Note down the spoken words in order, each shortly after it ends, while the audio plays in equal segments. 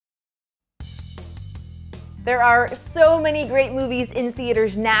There are so many great movies in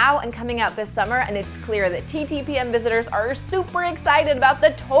theaters now and coming out this summer, and it's clear that TTPM visitors are super excited about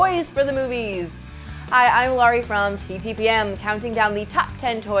the toys for the movies. Hi, I'm Laurie from TTPM, counting down the top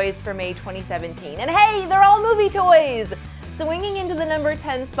 10 toys for May 2017. And hey, they're all movie toys! Swinging into the number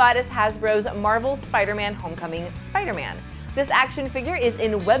 10 spot is Hasbro's Marvel Spider-Man Homecoming Spider-Man. This action figure is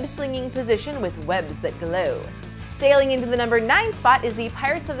in web-slinging position with webs that glow. Sailing into the number 9 spot is the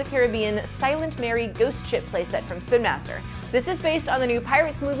Pirates of the Caribbean Silent Mary Ghost Ship playset from Spin Master. This is based on the new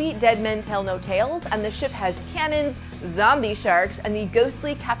Pirates movie Dead Men Tell No Tales, and the ship has cannons, zombie sharks, and the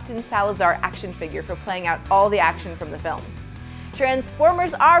ghostly Captain Salazar action figure for playing out all the action from the film.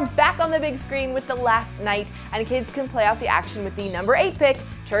 Transformers are back on the big screen with The Last Night, and kids can play out the action with the number 8 pick,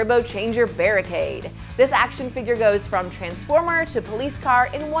 Turbo Changer Barricade. This action figure goes from Transformer to police car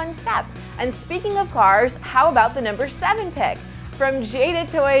in one step. And speaking of cars, how about the number 7 pick? From Jada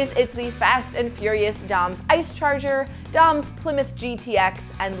Toys, it's the Fast and Furious Dom's Ice Charger, Dom's Plymouth GTX,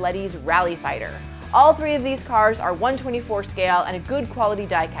 and Letty's Rally Fighter. All three of these cars are 1/24 scale and a good quality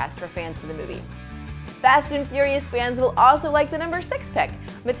diecast for fans of the movie. Fast and Furious fans will also like the number 6 pick,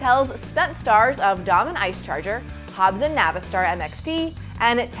 Mattel's stunt stars of Dom and Ice Charger, Hobbs and Navistar MXT,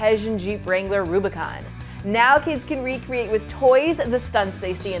 and Tej and Jeep Wrangler Rubicon. Now kids can recreate with toys the stunts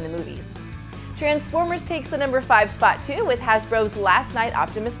they see in the movies. Transformers takes the number 5 spot too with Hasbro's Last Night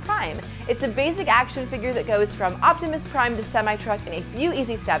Optimus Prime. It's a basic action figure that goes from Optimus Prime to semi-truck in a few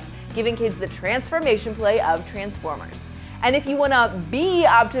easy steps, giving kids the transformation play of Transformers. And if you want to be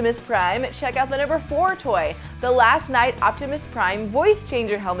Optimus Prime, check out the number 4 toy, the Last Night Optimus Prime Voice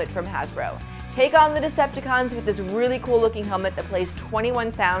Changer helmet from Hasbro. Take on the Decepticons with this really cool looking helmet that plays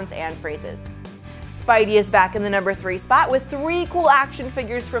 21 sounds and phrases. Spidey is back in the number 3 spot with 3 cool action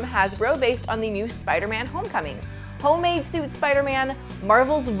figures from Hasbro based on the new Spider-Man Homecoming: Homemade Suit Spider-Man,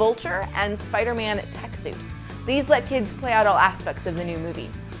 Marvel's Vulture, and Spider-Man Tech Suit. These let kids play out all aspects of the new movie.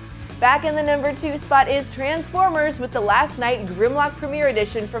 Back in the number 2 spot is Transformers with the Last Night Grimlock Premiere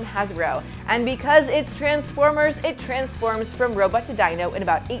Edition from Hasbro. And because it's Transformers, it transforms from robot to dino in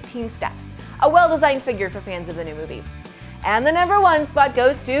about 18 steps. A well-designed figure for fans of the new movie. And the number 1 spot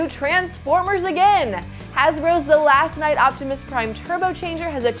goes to Transformers again! Hasbro's The Last Night Optimus Prime Turbo Changer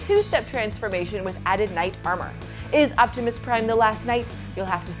has a 2-step transformation with added knight armor. Is Optimus Prime the last knight? You'll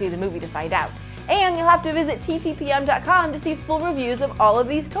have to see the movie to find out. And you'll have to visit ttpm.com to see full reviews of all of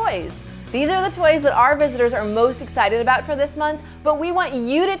these toys. These are the toys that our visitors are most excited about for this month, but we want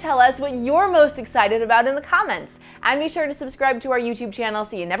you to tell us what you're most excited about in the comments. And be sure to subscribe to our YouTube channel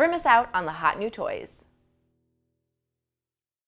so you never miss out on the hot new toys.